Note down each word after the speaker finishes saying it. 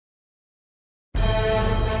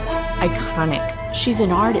iconic. She's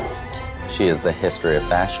an artist. She is the history of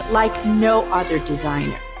fashion. Like no other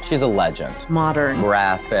designer. She's a legend. Modern.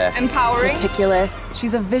 Graphic. Empowering. Meticulous.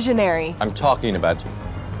 She's a visionary. I'm talking about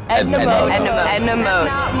Edna Mode. Edna Mode.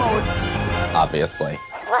 Obviously.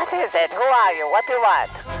 What is it? Who are you? What do you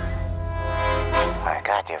want? My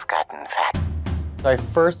God, you've gotten fat. I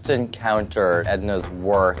first encountered Edna's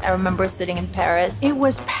work. I remember sitting in Paris. It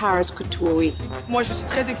was Paris Couture Week. Moi, je suis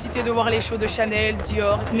très excitée de voir les shows de Chanel,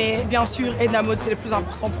 Dior, mais bien sûr, Edna Mode, c'est le plus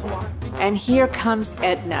important pour moi. And here comes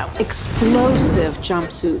Edna. Explosive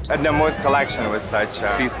jumpsuit. Edna Mode's collection was such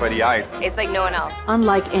a feast for the eyes. It's like no one else.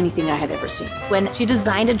 Unlike anything I had ever seen. When she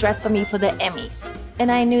designed a dress for me for the Emmys,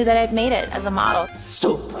 and I knew that I'd made it as a model.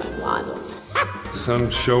 Supermodels. Some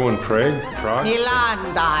show in Prague?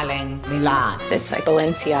 Milan, darling, Milan. It's like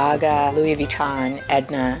Balenciaga, Louis Vuitton,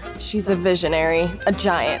 Edna. She's a visionary, a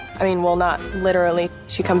giant. I mean, well, not literally.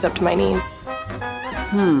 She comes up to my knees.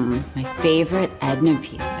 My favorite Edna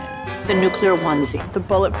pieces. The nuclear onesie. The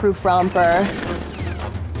bulletproof romper.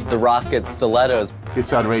 The rocket stilettos.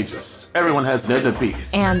 It's outrageous. Everyone has an Edna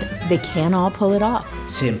piece. And they can't all pull it off.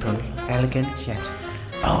 Simple, elegant, yet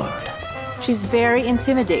bold. She's very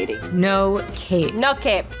intimidating. No cape. No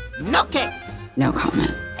capes. No kicks. No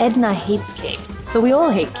comment. Edna hates capes, so we all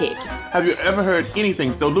hate capes. Have you ever heard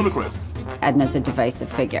anything so ludicrous? Edna's a divisive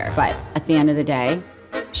figure, but at the end of the day,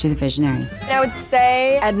 she's a visionary. And I would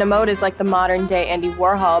say Edna Mode is like the modern day Andy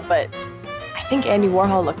Warhol, but I think Andy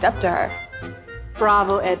Warhol looked up to her.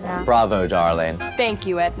 Bravo, Edna. Bravo, darling. Thank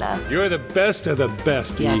you, Edna. You're the best of the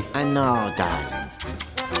best, Yes, E. I know, darling.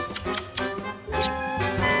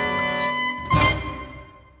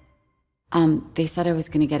 They said I was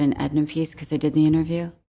gonna get an Edna piece because I did the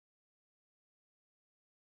interview.